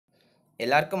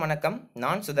எல்லாருக்கும் வணக்கம்.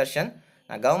 நான் சுதர்ஷன்.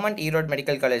 நான் கவர்மெண்ட் ஈரோடு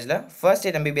மெடிக்கல் காலேஜில் ஃபர்ஸ்ட்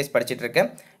இயர் MBBS படிச்சுட்டு இருக்கேன்.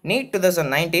 நீட்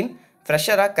 2019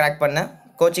 ஃப்ரெஷராக கிராக் பண்ண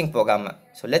கோச்சிங் போகாமல்.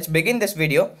 So let's begin this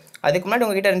video. அதுக்கு முன்னாடி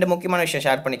உங்ககிட்ட ரெண்டு முக்கியமான விஷயம்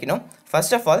ஷேர் பண்ணிக்கணும்.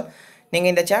 ஃபர்ஸ்ட் ஆஃப் ஆல்,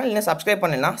 நீங்கள் இந்த சேனல் இன்னும் சப்ஸ்கிரைப்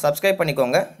பண்ணலாம், சப்ஸ்கிரைப்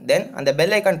பண்ணிக்கோங்க. தென் அந்த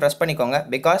பெல் ஐக்கான் ப்ரெஸ் பண்ணிக்கோங்க.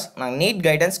 பிகாஸ் நான் நீட்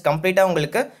கைடன்ஸ் கம்ப்ளீட்டாக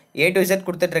உங்களுக்கு A to Z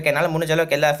கொடுத்துட்ருக்கேன். என்னால் முடிஞ்ச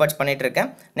அளவுக்கு எல்லா எஃபர்ட்ஸ் பண்ணிகிட்ருக்கேன்.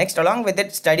 Next along with it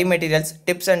study materials,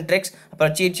 tips and tricks,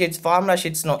 அப்புறம் சீட் ஷீட்ஸ், ஃபார்முலா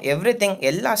ஷீட்ஸ்னோ எவ்ரிதிங்,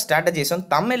 எல்லா ஸ்ட்ராட்டஜிஸும்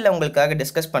தமிழில் உங்களுக்காக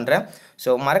டிஸ்கஸ் பண்ணுறேன்.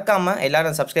 ஸோ மறக்காமல்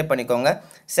எல்லோரும் சப்ஸ்கிரைப் பண்ணிக்கோங்க.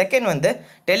 செகண்ட் வந்து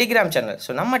டெலிகிராம் சேனல்.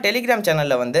 ஸோ நம்ம டெலிகிராம்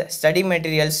சேனலில் வந்து ஸ்டடி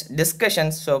மெட்டீரியல்ஸ்,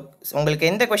 டிஸ்கஷன்ஸ், ஸோ உங்களுக்கு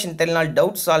எந்த கொஷின் தெரியலனாலும்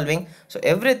doubt solving, so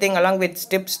everything along with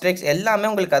tips tricks எல்லாமே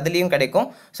உங்களுக்கு அதுலேயும் கிடைக்கும்.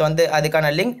 ஸோ வந்து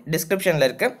அதுக்கான லிங்க் டிஸ்கிரிப்ஷனில்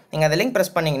இருக்குது. நீங்கள் அந்த லிங்க்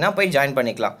ப்ரெஸ் பண்ணிங்கன்னா போய் ஜாயின்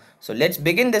பண்ணிக்கலாம். So let's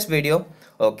begin this video.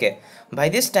 Okay, by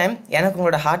this time எனக்கு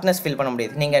உங்களோட ஹார்ட்னஸ் ஃபீல் பண்ண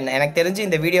முடியுது. நீங்கள் எனக்கு தெரிஞ்சு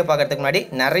இந்த வீடியோ பார்க்குறதுக்கு முன்னாடி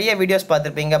நிறைய வீடியோஸ்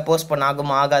பார்த்துருப்பீங்க. போஸ்ட் பண்ண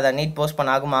ஆகுமா ஆகாதா, நீட் போஸ்ட்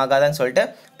பண்ண ஆகுமா ஆகாதான்னு சொல்லிட்டு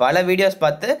பல வீடியோஸ்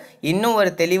பார்த்து இன்னும்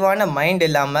ஒரு தெளிவான மைண்ட்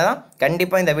இல்லாமல் தான்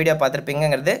கண்டிப்பாக இந்த வீடியோ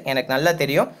பார்த்துருப்பீங்கிறது எனக்கு நல்லா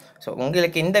தெரியும். ஸோ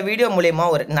உங்களுக்கு இந்த வீடியோ மூலயமா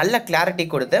ஒரு நல்ல கிளாரிட்டி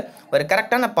கொடுத்து ஒரு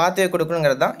கரெக்டான பாத்வே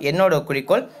கொடுக்கணுங்கிறது தான் என்னோட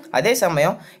குறிக்கோள். அதே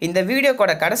சமயம் இந்த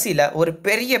வீடியோக்கோட கடைசியில் ஒரு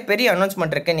பெரிய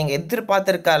அனௌன்ஸ்மெண்ட் இருக்குது. நீங்கள்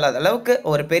எதிர்பார்த்துருக்காத அளவுக்கு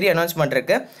ஒரு பெரிய அனௌன்ஸ்மெண்ட்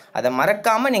இருக்குது. அதை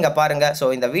மறக்காமல் நீங்கள் பாருங்கள். ஸோ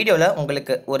இந்த வீடியோவில்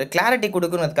உங்களுக்கு ஒரு கிளாரிட்டி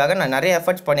கொடுக்கணுன்றதுக்காக நான் நிறைய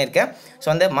எஃபர்ட்ஸ் பண்ணியிருக்கேன். ஸோ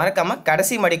வந்து மறக்காமல்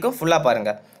கடைசி மடிக்கும் ஃபுல்லாக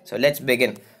பாருங்கள். So let's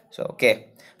begin. So okay,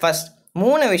 first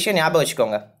 3 விஷயம் ஞாபகம்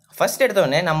வச்சுக்கோங்க. ஃபர்ஸ்ட்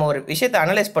எடுத்தோடனே நம்ம ஒரு விஷயத்தை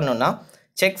அனலைஸ் பண்ணோன்னா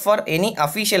check for any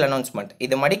official announcement.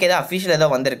 இது மடிக்கு எதாவது அஃபீஷியல்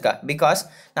ஏதாவது வந்திருக்கா? பிகாஸ்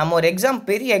நம்ம ஒரு எக்ஸாம்,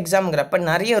 பெரிய எக்ஸாம்ங்கிறப்ப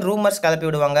நிறைய ரூமர்ஸ் கலப்பி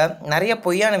விடுவாங்க, நிறைய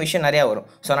பொய்யான விஷயம் நிறையா வரும்.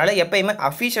 ஸோ அதனால் எப்போயுமே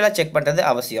அஃபீஷியலாக செக் பண்ணுறது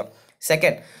அவசியம்.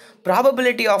 Second,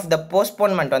 probability of the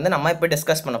postponement வந்து நம்ம இப்போ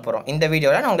டிஸ்கஸ் பண்ண போகிறோம். இந்த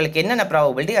வீடியோவில் நான் உங்களுக்கு என்னென்ன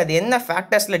ப்ராபபிலிட்டி, அது என்ன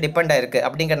ஃபேக்டர்ஸில் டிபெண்ட் ஆகிருக்கு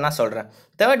அப்படிங்கிறத நான் சொல்கிறேன்.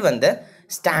 தேர்ட் வந்து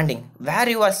standing, where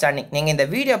you are standing. நீங்கள் இந்த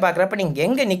வீடியோ பார்க்குறப்ப நீங்கள்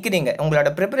எங்கே நிற்கிறீங்க, உங்களோட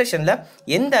ப்ரிப்பரேஷனில்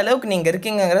எந்த அளவுக்கு நீங்கள்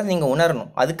இருக்கீங்கிறத நீங்கள்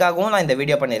உணரணும். அதுக்காகவும் நான் இந்த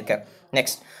வீடியோ பண்ணியிருக்கேன்.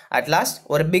 நெக்ஸ்ட், அட் லாஸ்ட்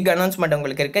ஒரு பிக் அனௌன்ஸ்மெண்ட்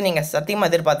உங்களுக்கு இருக்குது. நீங்கள் சத்தியமாக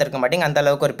எதிர்பார்த்துருக்க மாட்டீங்க, அந்த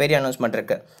அளவுக்கு ஒரு பெரிய அனௌன்ஸ்மெண்ட்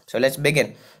இருக்குது. So let's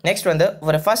begin. நெக்ஸ்ட் வந்து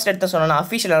ஒரு ஃபர்ஸ்ட் எடுத்து சொன்னோன்னா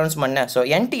official announcement. So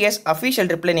NTA'S official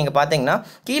reply நீங்கள் பார்த்தீங்கன்னா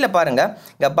கீழே பாருங்கள்,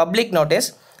 இங்கே public notice,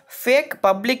 fake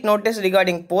public notice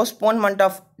regarding postponement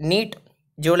of NEET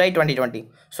July 2020.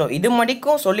 So இது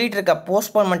மடிக்கும் சொல்லிகிட்டு இருக்க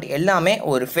போஸ்ட்போன்மெண்ட் எல்லாமே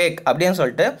ஒரு ஃபேக் அப்படின்னு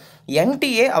சொல்லிட்டு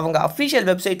NTA அவங்க அஃபீஷியல்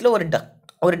வெப்சைட்டில்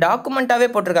ஒரு டாக்குமெண்ட்டாகவே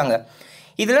போட்டிருக்காங்க.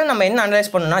 இதில் நம்ம என்ன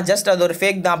அனலைஸ் பண்ணணும்னா, ஜஸ்ட் அது ஒரு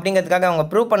ஃபேக் தான் அப்படிங்கிறதுக்காக அவங்க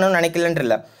ப்ரூவ் பண்ணணும்னு நினைக்கலன்ற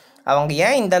இல்லை. அவங்க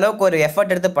ஏன் இந்த அளவுக்கு ஒரு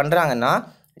எஃபர்ட் எடுத்து பண்ணுறாங்கன்னா,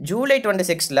 ஜூலை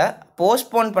 26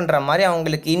 போஸ்ட்போன் பண்ணுற மாதிரி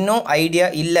அவங்களுக்கு இன்னும் ஐடியா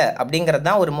இல்லை அப்படிங்கிறது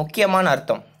தான் ஒரு முக்கியமான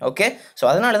அர்த்தம். ஓகே, ஸோ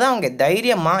அதனால தான் அவங்க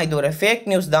தைரியமாக இது ஒரு ஃபேக்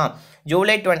நியூஸ் தான்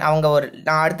ஜூலை 20 அவங்க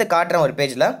நான் அடுத்து காட்டுறேன் ஒரு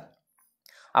பேஜில்.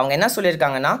 அவங்க என்ன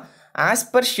சொல்லியிருக்காங்கன்னா, ஆஸ்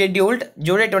பர் ஷெட்யூல்டு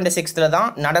ஜூலை 26 தான்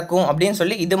நடக்கும் அப்படின்னு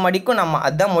சொல்லி இது மடிக்கும் நம்ம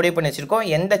அதான் முடிவு பண்ணி வச்சுருக்கோம்.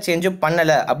 எந்த சேஞ்சும்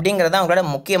பண்ணலை அப்படிங்கிறது தான் அவங்களோட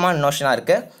முக்கியமான நோஷனாக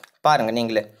இருக்குது. பாருங்கள்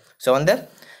நீங்களே. ஸோ வந்து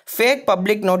fake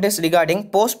public notice regarding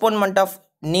postponement of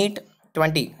NEET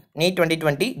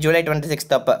 2020 July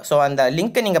 26 அப்போ. ஸோ அந்த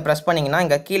லிங்க்கை நீங்கள் ப்ரெஸ் பண்ணிங்கன்னா,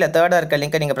 இங்கே கீழே தேர்டாக இருக்க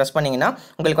லிங்க்கை நீங்கள் ப்ரெஸ் பண்ணிங்கன்னா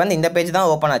உங்களுக்கு வந்து இந்த பேஜ் தான்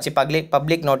ஓப்பன் ஆச்சு,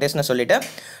 பப்ளிக் நோட்டீஸ்னு சொல்லிட்டு.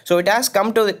 So it has come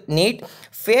to NEET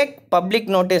fake public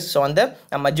notice. So வந்து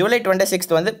நம்ம ஜூலை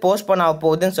 26 வந்து போஸ்ட்போன் ஆக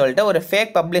போகுதுன்னு சொல்லிட்டு ஒரு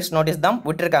ஃபேக் பப்ளிக் நோட்டீஸ் தான்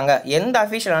விட்டுருக்காங்க. எந்த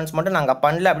அஃபீஷியல் அனௌன்ஸ்மெண்ட்டும் நாங்கள்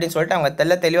பண்ணல அப்படின்னு சொல்லிட்டு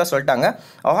அவங்க தெளிவாக சொல்லிட்டாங்க.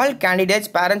 All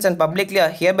candidates, parents and publicly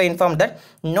are here by inform that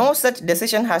no such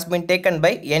decision has been taken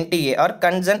by NTA R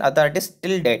concern authorities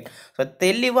till date. So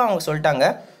தெளிவாக அவங்க சொல்லிட்டாங்க,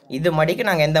 இது மடிக்கு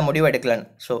நாங்கள் எந்த முடிவும் எடுக்கலன்னு.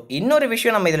 ஸோ இன்னொரு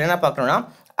விஷயம் நம்ம இதில் என்ன பார்க்கணும்னா,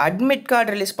 அட்மிட்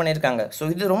கார்டு ரிலீஸ் பண்ணியிருக்காங்க. ஸோ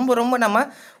இது ரொம்ப நம்ம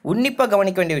உன்னிப்பாக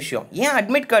கவனிக்க வேண்டிய விஷயம். ஏன்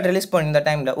அட்மிட் கார்டு ரிலீஸ் பண்ண இந்த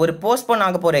டைமில் ஒரு போஸ்ட்போன்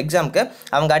ஆக போகிற எக்ஸாமுக்கு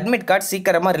அவங்க அட்மிட் கார்டு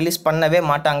சீக்கிரமாக ரிலீஸ் பண்ணவே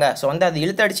மாட்டாங்க. ஸோ வந்து அது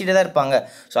இழுத்து அடிச்சுட்டு தான் இருப்பாங்க.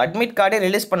 ஸோ அட்மிட் கார்டே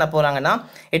ரிலீஸ் பண்ண போகிறாங்கன்னா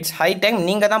இட்ஸ் ஹை டைம்.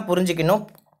 நீங்கள் தான் புரிஞ்சுக்கணும்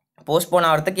போஸ்ட்போன்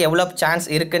ஆகிறதுக்கு எவ்வளோ சான்ஸ்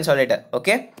இருக்குதுன்னு சொல்லிட்டு.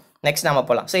 ஓகே, நெக்ஸ்ட் நம்ம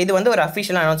போகலாம். ஸோ இது வந்து ஒரு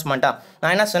அஃபிஷியல் அனௌன்ஸ்மெண்ட்டாக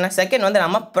நான் என்ன சொன்னேன். செகண்ட் வந்து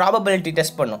நம்ம ப்ராபபிலிட்டி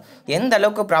டெஸ்ட் பண்ணணும், எந்த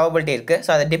அளவுக்கு ப்ராபபிலிட்டி இருக்குது. ஸோ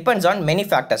அது depends on many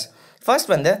factors.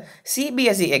 First வந்து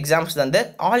CBSE எக்ஸாம்ஸ் வந்து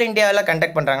ஆல் இண்டியாவில்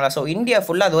கண்டக்ட் பண்ணுறாங்களா. ஸோ இந்தியா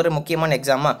ஃபுல்லாக அது ஒரு முக்கியமான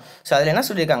எக்ஸாமா. ஸோ அதில் என்ன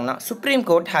சொல்லியிருக்காங்கன்னா, supreme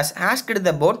court has asked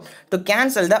the board to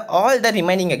cancel all the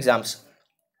remaining exams.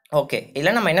 Okay,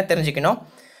 இதில் நம்ம என்ன தெரிஞ்சுக்கணும்,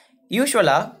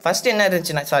 யூஸ்வலாக ஃபஸ்ட் என்ன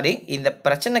இருந்துச்சுன்னா, இந்த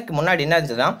பிரச்சனைக்கு முன்னாடி என்ன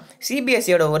இருந்துச்சுன்னா,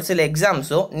 CBSEயோட ஒரு சில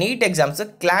எக்ஸாம்ஸும் நீட் எக்ஸாம்ஸும்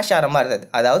கிளாஷ் ஆகிற மாதிரி இருந்தது.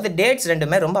 அதாவது டேட்ஸ்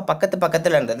ரெண்டுமே ரொம்ப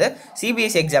பக்கத்தில் இருந்தது,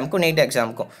 CBSE எக்ஸாமுக்கும் நீட்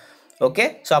எக்ஸாமுக்கும். ஓகே,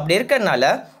 ஸோ அப்படி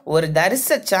இருக்கிறதுனால there is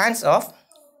a chance of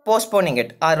postponing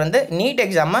it or வந்து நீட்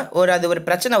எக்ஸாமை அது ஒரு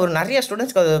பிரச்சனை, ஒரு நிறைய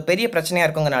ஸ்டூடெண்ட்ஸ்க்கு அது ஒரு பெரிய பிரச்சனையாக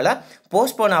இருக்குங்கனால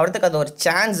போஸ்ட்போன் ஆகிறதுக்கு அது ஒரு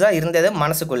சான்ஸாக இருந்தது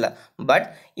மனசுக்குள்ளே. பட்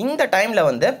இந்த டைமில்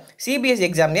வந்து சிபிஎஸ்சி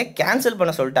எக்ஸாமையே கேன்சல்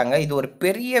பண்ண சொல்லிட்டாங்க. இது ஒரு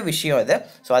பெரிய விஷயம் இது.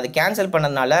 ஸோ அது கேன்சல்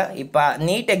பண்ணதுனால இப்போ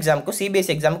நீட் எக்ஸாமுக்கும்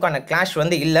சிபிஎஸ்சி எக்ஸாமுக்கும் கிளாஷ்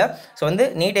வந்து இல்லை. ஸோ வந்து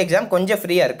நீட் எக்ஸாம் கொஞ்சம்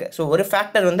ஃப்ரீயாக இருக்குது. ஸோ ஒரு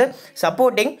ஃபேக்டர் வந்து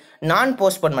சப்போர்ட்டிங் நான்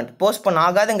போஸ்ட்போன்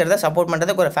ஆகாதுங்கிறத சப்போர்ட்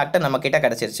பண்ணுறதுக்கு ஒரு ஃபேக்டர் நம்மக்கிட்ட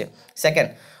கிடச்சிருச்சு.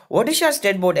 Second, Odisha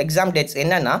state board exam dates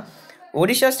என்னென்னா,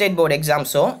 Odisha state board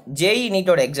எக்ஸாம்ஸும் JE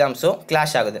நீட்டோட எக்ஸாம்ஸும்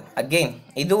clash ஆகுது. அகெயின்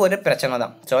இது ஒரு பிரச்சனை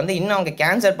தான். ஸோ வந்து இன்னும் அவங்க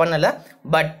கேன்சல் பண்ணலை.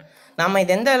 பட் நம்ம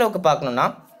இது எந்த அளவுக்கு பார்க்கணுன்னா,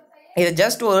 இது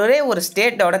ஜஸ்ட் ஒரே ஒரு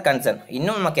ஸ்டேட்டோட கன்சர்ன்.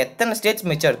 இன்னும் நமக்கு எத்தனை ஸ்டேட்ஸ்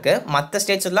மிச்சம் இருக்குது, மற்ற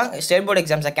ஸ்டேட்ஸ் எல்லாம் ஸ்டேட் போர்டு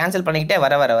எக்ஸாம்ஸை கேன்சல் பண்ணிக்கிட்டே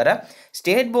வர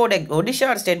ஒடிஷா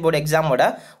ஸ்டேட் போர்டு எக்ஸாமோட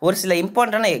ஒரு சில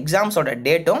இம்பார்ட்டண்டான எக்ஸாம்ஸோட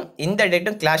டேட்டும் இந்த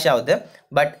டேட்டும் கிளாஷ் ஆகுது.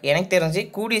 பட் எனக்கு தெரிஞ்சு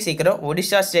கூடிய சீக்கிரம்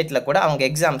ஒடிஷா ஸ்டேட்டில் கூட அவங்க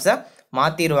எக்ஸாம்ஸை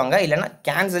மாற்றிடுவாங்க, இல்லைனா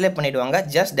கேன்சலே பண்ணிவிடுவாங்க.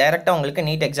 ஜஸ்ட் டைரெக்டாக உங்களுக்கு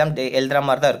நீட் எக்ஸாம் எழுதுகிற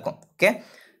மாதிரி தான் இருக்கும். Okay.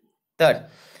 Third,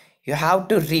 you have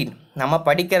to read. நம்ம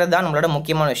படிக்கிறது தான் நம்மளோட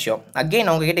முக்கியமான விஷயம்.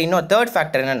 அகெயின் உங்ககிட்ட இன்னொரு தேர்ட்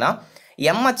ஃபேக்டர் என்னென்னா,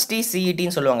 MHT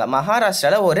CETன்னு சொல்லுவாங்க.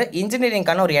 மகாராஷ்டிராவில் ஒரு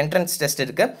இன்ஜினியரிங்கான ஒரு என்ட்ரன்ஸ் டெஸ்ட்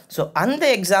இருக்குது. ஸோ அந்த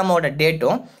எக்ஸாமோட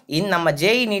டேட்டும் நம்ம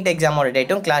ஜேஇ நீட் எக்ஸாமோட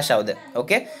டேட்டும் கிளாஷ் ஆகுது.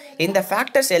 ஓகே. இந்த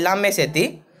ஃபேக்டர்ஸ் எல்லாமே சேர்த்து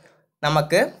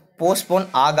நமக்கு போஸ்ட்போன்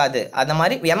ஆகாது. அந்த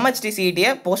மாதிரி MHT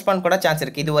CETயை போஸ்ட்போன் கூட சான்ஸ்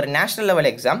இருக்குது. இது ஒரு நேஷனல் லெவல்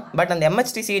எக்ஸாம். பட் அந்த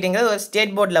MHT CETங்கிறது ஒரு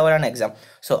ஸ்டேட் போர்ட் லெவலான எக்ஸாம்.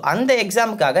 ஸோ அந்த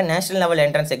எக்ஸாமுக்காக நேஷனல் லெவல்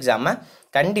என்ட்ரன்ஸ் எக்ஸாமை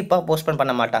கண்டிப்பாக போஸ்ட்போன்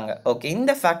பண்ண மாட்டாங்க. ஓகே.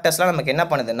 இந்த ஃபேக்டர்ஸ்லாம் நமக்கு என்ன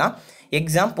பண்ணுதுன்னா,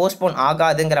 எக்ஸாம் போஸ்ட்போன்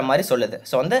ஆகாதுங்கிற மாதிரி சொல்லுது.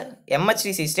 ஸோ வந்து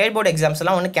MHT ஸ்டேட் போர்டு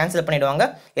எக்ஸாம்ஸ்லாம் ஒன்று கேன்சல் பண்ணிவிடுவாங்க,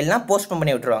 இல்லைனா போஸ்ட்போன்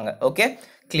பண்ணி விட்டுருவாங்க. Okay,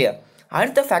 clear.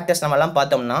 அடுத்த ஃபேக்டர்ஸ் நம்மலாம்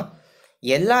பார்த்தோம்னா,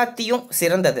 எல்லாத்துலேயும்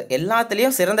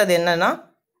சிறந்தது என்னென்னா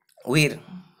உயிர்,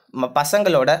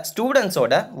 பசங்களோட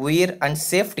ஸ்டூடெண்ட்ஸோட உயிர் அண்ட்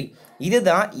சேஃப்டி.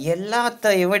 இதுதான்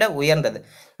எல்லாத்தையும் விட உயர்ந்தது.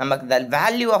 நமக்கு the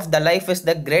value of the life is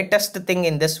the greatest thing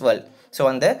in this world. So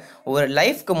வந்து ஒரு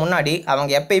லைஃப்க்கு முன்னாடி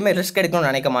அவங்க எப்பயுமே ரிஸ்க்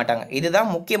எடுக்கணும்னு நினைக்க மாட்டாங்க.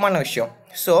 இதுதான் முக்கியமான விஷயம்.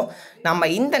 ஸோ நம்ம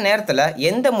இந்த நேரத்தில்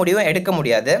எந்த முடிவும் எடுக்க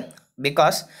முடியாது.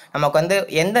 பிகாஸ் நமக்கு வந்து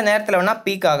எந்த நேரத்தில் வேணால்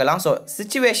பீக் ஆகலாம். So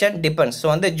situation depends. ஸோ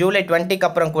வந்து ஜூலை 20க்கு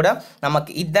அப்புறம் கூட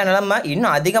நமக்கு இந்த நிலைமை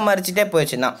இன்னும் அதிகமாகிச்சிட்டே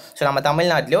போயிடுச்சுன்னா, ஸோ நம்ம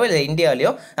தமிழ்நாட்டிலையோ இல்லை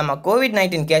இந்தியாவிலையோ நம்ம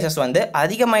COVID-19 கேசஸ் வந்து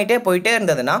அதிகமாகிட்டே போயிட்டே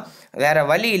இருந்ததுன்னா வேறு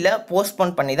வழியில்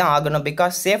போஸ்ட்போன் பண்ணி தான் ஆகணும்.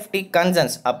 Because safety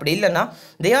concerns. அப்படி இல்லைன்னா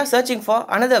they are searching for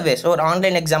another ways. ஒரு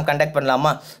ஆன்லைன் எக்ஸாம் கண்டக்ட்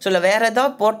பண்ணலாமா, ஸோ இல்லை வேறு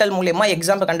ஏதாவது போர்ட்டல் மூலிமா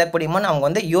எக்ஸாம் கண்டக்ட் பண்ணியுமான்னு அவங்க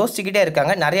வந்து யோசிச்சுக்கிட்டே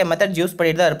இருக்காங்க. நிறைய மெத்தட் யூஸ்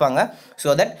பண்ணிட்டு தான் இருப்பாங்க.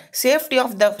 So that safety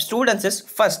of the students is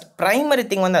first. Primary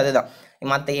thing வந்து அதுதான்.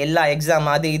 மற்ற எல்லா எக்ஸாம்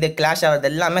அது இது கிளாஷ் ஆகிறது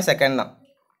எல்லாமே செகண்ட் தான்.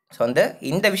 ஸோ வந்து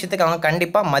இந்த விஷயத்துக்கு அவங்க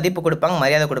கண்டிப்பாக மதிப்பு கொடுப்பாங்க,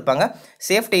 மரியாதை கொடுப்பாங்க.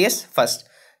 Safety is first.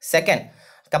 செகண்ட்,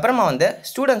 அதுக்கப்புறமா வந்து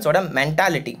ஸ்டூடெண்ட்ஸோட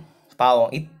மென்டாலிட்டி.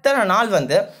 பாவம் இத்தனை நாள்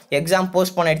வந்து எக்ஸாம்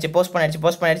போஸ்ட்போன்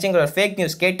ஆயிடுச்சுங்கிற ஒரு ஃபேக்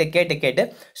நியூஸ் கேட்டு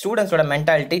ஸ்டூடெண்ட்ஸோட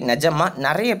மென்டாலிட்டி நிஜமாக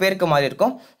நிறைய பேருக்கு மாறி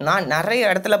இருக்கும். நான் நிறைய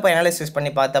இடத்துல போய் அனாலிசிஸ்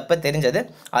பண்ணி பார்த்தப்ப தெரிஞ்சது.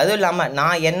 அதுவும் இல்லாமல்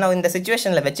நான் என்ன இந்த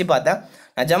சுச்சுவேஷனில் வச்சு பார்த்தேன்.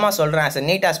 நிஜமாக சொல்கிறேன், ஆஸ் எ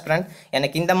நீட் ஆஸ்பிரண்ட்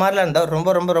எனக்கு இந்த மாதிரிலாம் இருந்தால் ரொம்ப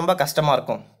ரொம்ப ரொம்ப கஷ்டமாக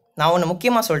இருக்கும். நான் ஒன்று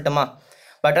முக்கியமாக சொல்லட்டுமா?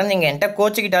 பட் வந்து நீங்கள் என்கிட்ட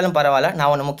கோச்சிக்கிட்டாலும் பரவாயில்ல,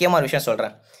 நான் ஒன்று முக்கியமான விஷயம்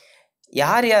சொல்கிறேன்.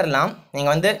 யாரெல்லாம்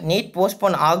நீங்கள் வந்து நீட்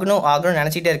போஸ்ட்போன் ஆகணும்னு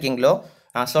நினச்சிட்டே இருக்கீங்களோ,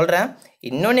 நான் சொல்கிறேன்,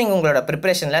 இன்னும் நீங்கள் உங்களோட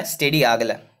ப்ரிப்ரேஷனில் ஸ்டெடி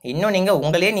ஆகலை. இன்னும் நீங்கள்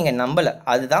உங்களையே நீங்கள் நம்பலை.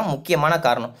 அதுதான் முக்கியமான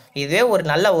காரணம். இதுவே ஒரு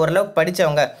நல்ல ஓரளவுக்கு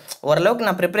படித்தவங்க, ஓரளவுக்கு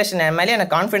நான் ப்ரிப்ரேஷன் என் மேலே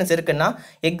எனக்கு கான்ஃபிடன்ஸ் இருக்குன்னா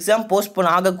எக்ஸாம்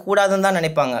போஸ்ட்போன் ஆகக்கூடாதுன்னு தான்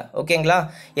நினைப்பாங்க. ஓகேங்களா?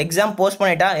 எக்ஸாம் போஸ்ட்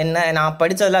பண்ணிட்டா என்ன, நான்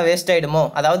படித்ததெல்லாம் வேஸ்ட் ஆகிடுமோ,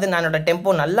 அதாவது நான் என்னோட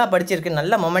டெம்போ நல்லா படிச்சிருக்கேன்,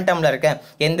 நல்ல மொமெண்டமில் இருக்கேன்,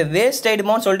 எந்த வேஸ்ட்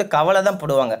ஆகிடுமோன்னு சொல்லிட்டு கவலை தான்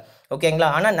போடுவாங்க. ஓகேங்களா?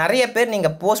 ஆனால் நிறைய பேர்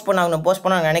நீங்கள் போஸ்ட்போன்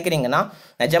ஆகணும் நினைக்கிறீங்கன்னா,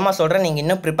 நிஜமாக சொல்கிறேன், நீங்கள்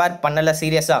இன்னும் ப்ரிப்பேர் பண்ணலை.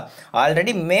 சீரியஸாக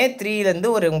ஆல்ரெடி May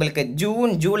 3 ஒரு உங்களுக்கு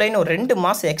ஜூன் ஜூலைன்னு ஒரு 2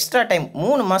 மாதம் எக்ஸ்ட்ரா டைம்,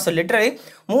 3 மாதம் லிட்டரலி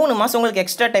 3 மாதம் உங்களுக்கு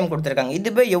எக்ஸ்ட்ரா டைம் கொடுத்துருக்காங்க.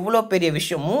 இதுவே எவ்வளோ பெரிய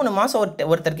விஷயம். 3 மாதம்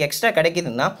ஒருத்தருக்கு எக்ஸ்ட்ரா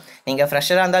கிடைக்குதுன்னா, நீங்கள்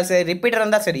ஃப்ரெஷராக இருந்தாலும் சரி, ரிப்பீட்டராக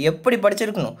இருந்தாலும் சரி, எப்படி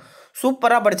படிச்சிருக்கணும்?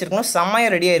 சூப்பராக படிச்சிருக்கணும்,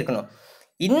 செம்மையாக ரெடியாக இருக்கணும்.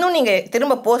 இன்னும் நீங்கள்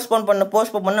திரும்ப போஸ்ட்போன்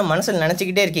பண்ண மனசில்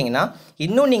நினச்சிக்கிட்டே இருக்கீங்கன்னா,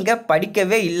 இன்னும் நீங்கள்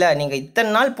படிக்கவே இல்லை. நீங்கள்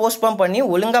இத்தனை நாள் போஸ்ட்போன் பண்ணி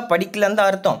ஒழுங்காக படிக்கலன்னு தான்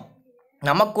அர்த்தம்.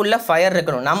 நமக்குள்ளே ஃபயர்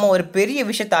இருக்கணும். நம்ம ஒரு பெரிய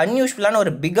விஷயத்தை, அன்யூஸ்ஃபுல்லான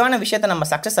ஒரு பிக்கான விஷயத்தை நம்ம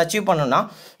சக்ஸஸ் அச்சீவ் பண்ணணும்னா,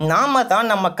 நாம் தான்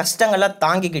நம்ம கஷ்டங்களை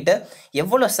தாங்கிக்கிட்டு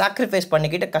எவ்வளோ சாக்ரிஃபைஸ்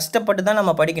பண்ணிக்கிட்டு கஷ்டப்பட்டு தான்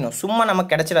நம்ம படிக்கணும். சும்மா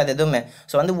நமக்கு கிடச்சிடாது எதுவுமே.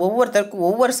 ஸோ வந்து ஒவ்வொருத்தருக்கும்,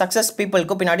 ஒவ்வொரு சக்ஸஸ்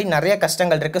பீப்புளுக்கும் பின்னாடி நிறைய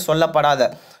கஷ்டங்கள் இருக்குது, சொல்லப்படாத.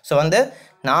 ஸோ வந்து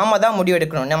நாம் தான் முடிவு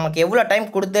எடுக்கணும். நமக்கு எவ்வளோ டைம்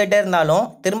கொடுத்துட்டே இருந்தாலும்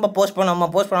திரும்ப போஸ்ட்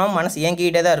பண்ணாமல் மனசு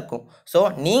இயங்கிக்கிட்டே தான் இருக்கும். ஸோ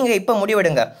நீங்கள் இப்போ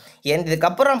முடிவெடுங்க.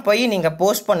 இதுக்கப்புறம் போய்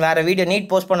நீங்கள் வேறு வீடியோ நீட்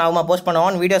போஸ்ட்போன்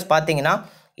ஆகுமான்னு வீடியோஸ் பார்த்தீங்கன்னா,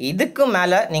 இதுக்கு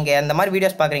மேலே நீங்கள் அந்த மாதிரி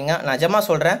வீடியோஸ் பார்க்குறீங்க, நிஜமாக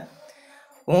சொல்கிறேன்,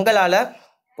 உங்களால்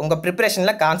உங்கள்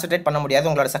ப்ரிப்பரேஷனில் கான்சன்ட்ரேட் பண்ண முடியாது,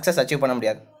 உங்களோட சக்ஸஸ் அச்சீவ் பண்ண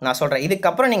முடியாது. நான் சொல்கிறேன்,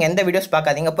 இதுக்கப்புறம் நீங்கள் எந்த வீடியோஸ்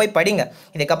பார்க்காதீங்க, போய் படிங்க.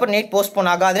 இதுக்கப்புறம் நீட்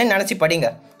போஸ்ட்போன் ஆகாதுன்னு நினச்சி படிங்க.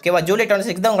 ஓகேவா? ஜூலை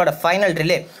 26 தான் உங்களோட ஃபைனல்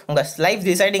ரிலே, உங்கள் லைஃப்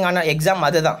டிசைடிங் ஆன எக்ஸாம்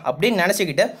அதுதான் அப்படின்னு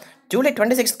நினச்சிக்கிட்டு ஜூலை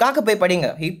 26க்காக போய் படிங்க.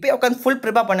 இப்போயே உட்காந்து ஃபுல்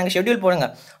ப்ரிப்பேர் பண்ணுங்கள், ஷெட்யூல் போடுங்க.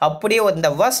 அப்படியே இந்த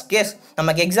வர்ஸ்ட் கேஸ்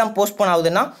நமக்கு எக்ஸாம் போஸ்ட்போன்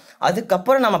ஆகுதுன்னா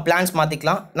அதுக்கப்புறம் நம்ம பிளான்ஸ்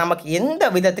மாற்றிக்கலாம். நமக்கு எந்த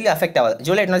விதத்துலையும் அஃபெக்ட் ஆகாது.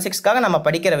 ஜூலை 26க்காக நம்ம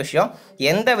படிக்கிற விஷயம்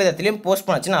எந்த விதத்துலையும்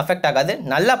போஸ்ட்போன் ஆச்சுன்னா அஃபெக்ட் ஆகாது.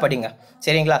 நல்லா படிங்க,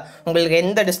 சரிங்களா? உங்களுக்கு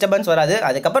எந்த டிஸ்டர்பன்ஸ் வராது.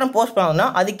 அதுக்கப்புறம் போஸ்ட்போன் ஆகுதுன்னா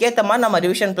அதுக்கேற்ற மாதிரி நம்ம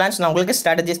ரிவிஷன் பிளான்ஸ் நான் உங்களுக்கு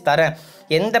ஸ்ட்ராட்டஜிஸ் தரேன்,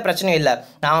 எந்த பிரச்சனையும் இல்லை.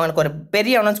 நான் உங்களுக்கு ஒரு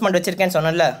பெரிய அனௌன்ஸ்மெண்ட் வச்சுருக்கேன்னு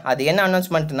சொன்னேன்ல, அது என்ன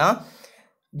அனௌன்ஸ்மெண்ட்னா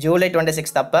ஜூலை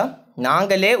 26 அப்போ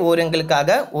நாங்களே எங்களுக்காக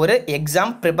ஒரு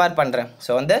எக்ஸாம் ப்ரிப்பேர் பண்ணுறேன்.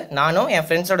 ஸோ நானும் என்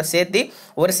ஃப்ரெண்ட்ஸோட சேர்த்து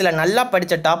ஒரு சில நல்லா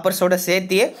படித்த டாப்பர்ஸோட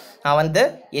சேர்த்தியே நான்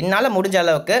என்னால் முடிஞ்ச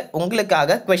அளவுக்கு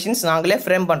உங்களுக்காக கொஷின்ஸ் நாங்களே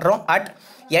ஃப்ரேம் பண்ணுறோம் at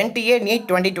NTA NEET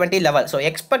 2020 level. So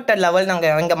expected level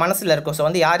நாங்கள் எங்கள் மனசில் இருக்கோம்.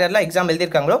 ஸோ யாரெல்லாம் எக்ஸாம்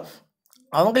எழுதியிருக்காங்களோ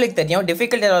அவங்களுக்கு தெரியும்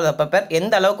டிஃபிகல்ட்டி ஆஃப் பேப்பர்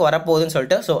எந்த அளவுக்கு வரப்போகுதுன்னு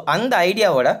சொல்லிட்டு. ஸோ அந்த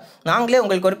ஐடியாவோட நாங்களே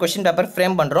உங்களுக்கு ஒரு கொஷின் பேப்பர்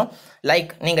ஃப்ரேம் பண்ணுறோம்.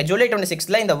 லைக் நீங்கள் ஜூலை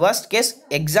 26 இந்த வர்ஸ்ட் கேஸ்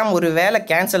எக்ஸாம் ஒரு வேளை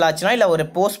கேன்சல் ஆச்சுன்னா இல்லை ஒரு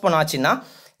போஸ்ட்போன் ஆச்சுன்னா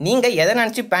நீங்கள் எதை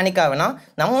நினச்சி பேனிக் ஆகுனா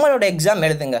நம்மளோட எக்ஸாம்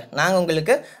எழுதுங்க. நாங்கள்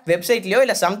உங்களுக்கு வெப்சைட்லேயோ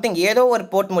இல்லை சம்திங் ஏதோ ஒரு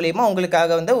போர்ட் மூலிமா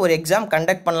உங்களுக்காக ஒரு எக்ஸாம்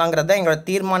கண்டக்ட் பண்ணலாங்கிறது தான் எங்களோட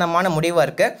தீர்மானமான முடிவாக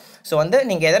இருக்குது. ஸோ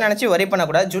நீங்கள் எதை நினச்சி வரி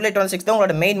பண்ணக்கூடாது. ஜூலை 26 தான்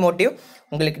உங்களோட மெயின் மோட்டிவ்.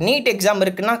 உங்களுக்கு நீட் எக்ஸாம்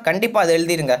இருக்குன்னா கண்டிப்பாக அதை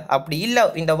எழுதிருங்க. அப்படி இல்லை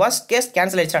இந்த வர்ஸ்ட் கேஸ்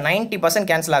கேன்சல் ஆகிடுச்சா 90%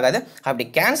 கேன்சல் ஆகாது. அப்படி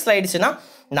கேன்சல் ஆகிடுச்சுன்னா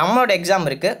நம்மளோட எக்ஸாம்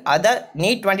இருக்குது, அதை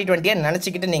நீட் 2020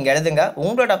 நினச்சிக்கிட்டு நீங்கள் எழுதுங்க.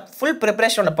 உங்களோட ஃபுல்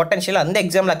ப்ரிப்பரேஷனோட பொட்டன்ஷியல் அந்த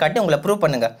எக்ஸாமில் காட்டி உங்களை ப்ரூவ்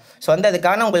பண்ணுங்கள். ஸோ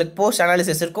அதுக்கான உங்களுக்கு போஸ்ட்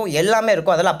அனாலிசிஸ் இருக்கும், எல்லாமே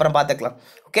இருக்கும், அதெல்லாம் அப்புறம் பார்த்துக்கலாம்.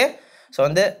 Okay? So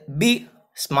be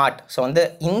smart. So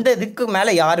இந்த இதுக்கு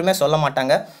மேலே யாருமே சொல்ல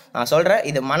மாட்டாங்க. நான் சொல்கிறேன்,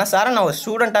 இது மனசார நான் ஒரு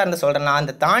ஸ்டூடெண்ட்டாக இருந்து சொல்கிறேன். நான்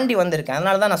அந்த தாண்டி வந்திருக்கேன்,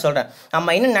 அதனால தான் நான் சொல்கிறேன்.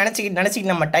 நம்ம இன்னும்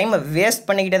நினச்சிக்கிட்டு நம்ம டைமை வேஸ்ட்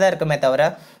பண்ணிக்கிட்டே தான் இருக்கோமே தவிர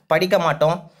படிக்க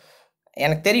மாட்டோம்.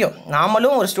 எனக்கு தெரியும்,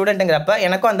 நாமளும் ஒரு ஸ்டூடெண்ட்டுங்கிறப்ப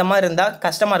எனக்கும் அந்த மாதிரி இருந்தால்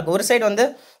கஷ்டமாக இருக்கும். ஒரு சைடு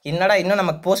என்னடா இன்னும்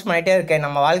நமக்கு போஸ்ட் பண்ணிகிட்டே இருக்கேன்,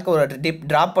 நம்ம வாழ்க்கை ஒரு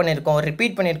ட்ராப் பண்ணியிருக்கோம், ஒரு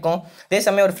ரிப்பீட் பண்ணியிருக்கோம். அதே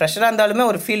சமயம் ஒரு ஃப்ரெஷராக இருந்தாலுமே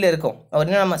ஒரு ஃபீல் இருக்கும்,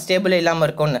 இன்னும் நம்ம ஸ்டேபிள் இல்லாமல்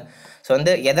இருக்கோம்னு. ஸோ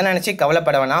எதை நினச்சி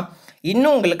கவலைப்பட வேணாம்.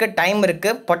 இன்னும் உங்களுக்கு டைம்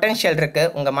இருக்குது, பொட்டன்ஷியல்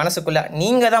இருக்குது உங்கள் மனசுக்குள்ளே.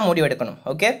 நீங்கள் தான் முடிவு எடுக்கணும்.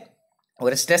 ஓகே?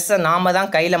 ஒரு ஸ்ட்ரெஸ்ஸை நாம தான்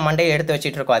கையில் மண்டையில் எடுத்து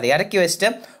வச்சுட்டு இருக்கோம். அதை இறக்கி வச்சுட்டு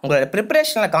உங்களோட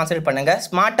ப்ரிப்பரேஷனில் கான்சன்ட்ரேட் பண்ணுங்கள்,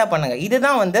 ஸ்மார்ட்டாக பண்ணுங்கள்.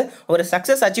 இதுதான் ஒரு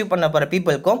சக்ஸஸ் அச்சீவ் பண்ண போகிற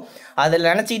பீப்புளுக்கும் அதில்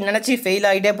நினச்சி ஃபெயில்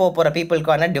ஆகிட்டே போகிற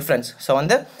பீப்புளுக்கான டிஃப்ரென்ஸ். ஸோ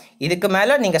இதுக்கு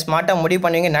மேலே நீங்கள் ஸ்மார்ட்டாக முடிவு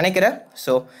பண்ணுவீங்கன்னு நினைக்கிறேன்.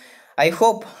 So I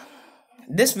hope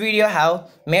this video have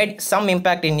made some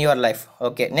impact in your life.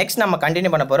 Okay, next நம்ம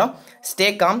continue பண்ண போகிறோம்.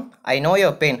 Stay calm, I know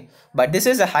your pain, but this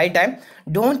is a high time.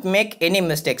 Don't make any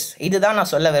mistakes. இதுதான்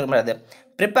நான் சொல்ல விரும்புகிறது.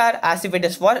 Prepare as if it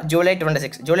is for July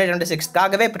 26. July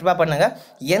 26க்காகவே prepare பண்ணுங்கள்,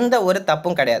 எந்த ஒரு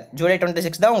தப்பும் கிடையாது. July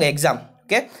 26 தான் உங்கள் எக்ஸாம்.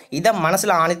 ஓகே, இதை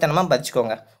மனசில் ஆணித்தனமாக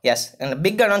பதிச்சுக்கோங்க. எஸ்,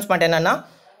 பிக் அனௌன்ஸ்மெண்ட் என்னென்னா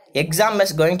exam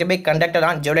is going to be conducted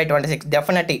on July 26.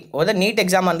 Definitely ஒரு நீட்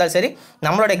எக்ஸாமாக இருந்தாலும் சரி,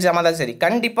 நம்மளோட எக்ஸாமாக இருந்தாலும் சரி,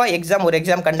 கண்டிப்பாக ஒரு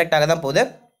எக்ஸாம் கண்டக்ட் ஆக தான் போகுது.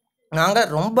 நாங்கள்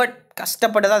ரொம்ப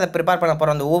கஷ்டப்பட்டு தான் அதை ப்ரிப்பேர் பண்ண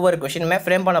போகிறோம். அந்த ஒவ்வொரு கொஷினுமே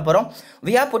ஃப்ரேம் பண்ண போகிறோம்.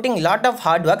 We are putting lot of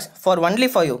heart works only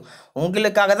for you.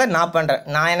 உங்களுக்காக தான் நான் பண்ணுறேன்.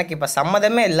 எனக்கு இப்போ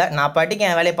சம்மதமே இல்லை, நான் பாட்டிக்கு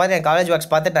என் வேலையை பார்த்து என் காலேஜ்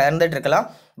ஒர்க்ஸ் பார்த்துட்டு நான் இருந்துகிட்டு இருக்கலாம்.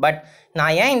 பட்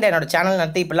நான் ஏன் என்னோட சேனல்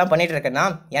நடத்தி இப்படிலாம் பண்ணிகிட்டு இருக்கேன்னா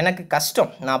எனக்கு கஷ்டம்.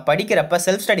 நான் படிக்கிறப்ப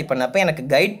செல்ஃப் ஸ்டடி பண்ணப்போ எனக்கு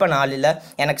கைட் பண்ண ஆள் இல்லை,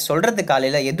 எனக்கு சொல்கிறதுக்கு ஆள்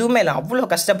இல்லை, எதுவுமே இல்லை. அவ்வளோ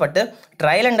கஷ்டப்பட்டு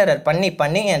ட்ரையல் அண்ட் எரர்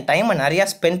பண்ணி என் டைமை நிறையா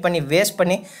ஸ்பெண்ட் பண்ணி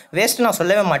வேஸ்ட் நான்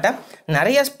சொல்லவே மாட்டேன்,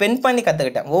 நிறையா ஸ்பெண்ட் பண்ணி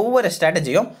கற்றுக்கிட்டேன். ஒவ்வொரு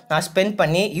ஸ்ட்ராட்டஜியும் நான் ஸ்பெண்ட்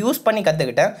பண்ணி யூஸ் பண்ணி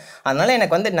கற்றுக்கிட்டேன். அதனால்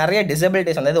எனக்கு நிறைய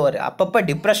டிசபிலிட்டிஸ் வந்தது. ஒரு அப்பப்போ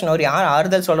டிப்ரெஷன், யாரும்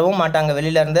ஆறுதல் சொல்லவும் மாட்டாங்க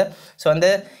வெளியிலேருந்து. ஸோ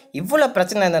இவ்வளோ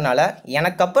பிரச்சனை இருந்ததுனால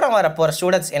எனக்கு அப்புறம் வர போகிற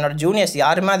ஸ்டூடெண்ட்ஸ், என்னோட ஜூனியர்ஸ்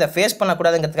யாருமே அதை ஃபேஸ்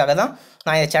பண்ணக்கூடாதுங்கிறதுக்காக தான்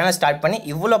நான் இந்த சேனல் ஸ்டார்ட் பண்ணி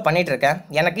இவ்வளோ பண்ணிகிட்ருக்கேன்.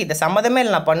 எனக்கு இது சம்மதமே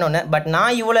இல்லை நான் பண்ணணுன்னு. பட்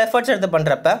நான் இவ்வளோ எஃபர்ட்ஸ் எடுத்து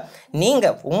பண்ணுறப்ப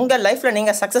நீங்கள் உங்கள் லைஃப்பில்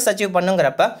நீங்கள் சக்ஸஸ் அச்சீவ்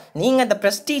பண்ணுங்கிறப்ப நீங்கள் இந்த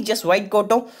ப்ரெஸ்டீஜியஸ் ஒயிட்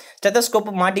கோட்டும்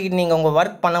ஸ்டெத்தஸ்கோப்பும் மாட்டிக்கிட்டு நீங்கள் உங்கள்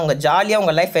ஒர்க் பண்ண, உங்கள் ஜாலியாக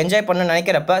உங்கள் லைஃப் என்ஜாய் பண்ணணும்னு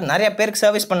நினைக்கிறப்ப, நிறைய பேருக்கு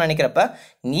சர்வீஸ் பண்ண நினைக்கிறப்ப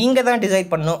நீங்கள் தான்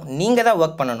டிசைட் பண்ணணும், நீங்கள் தான்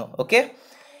ஒர்க் பண்ணணும். ஓகே,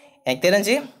 எனக்கு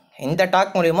தெரிஞ்சு இந்த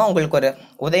டாக் மூலிமா உங்களுக்கு ஒரு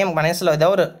உதயம் மனசில் ஏதோ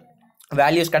ஒரு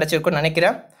வேல்யூஸ் கிடச்சிருக்குன்னு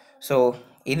நினைக்கிறேன். ஸோ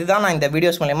இதுதான் நான் இந்த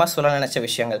வீடியோஸ் மூலமா சொல்ல நினச்ச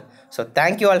விஷயங்கள். So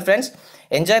thank you all friends.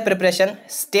 Enjoy preparation,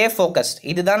 stay focused.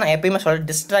 இதுதான் நான் எப்பயுமே சொல்ல.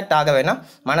 டிஸ்ட்ராக்ட் ஆக வேணாம்,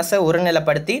 மனசை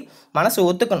ஒருநிலைப்படுத்தி மனசு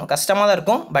ஒத்துக்கணும். கஷ்டமாக தான்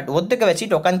இருக்கும், பட் ஒத்துக்க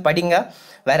வச்சுட்டு உட்காந்து படிங்க.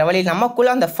 வேறு வழி,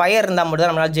 நமக்குள்ளே அந்த ஃபயர் இருந்தால் மட்டும்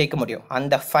தான் நம்மளால் ஜெயிக்க முடியும்.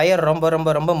 அந்த ஃபயர் ரொம்ப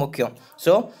ரொம்ப ரொம்ப முக்கியம்.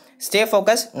 ஸோ ஸ்டே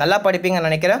ஃபோக்கஸ், நல்லா படிப்பீங்கன்னு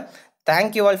நினைக்கிறேன்.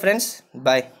 தேங்க்யூ ஆல் ஃப்ரெண்ட்ஸ்,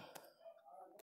 பாய்.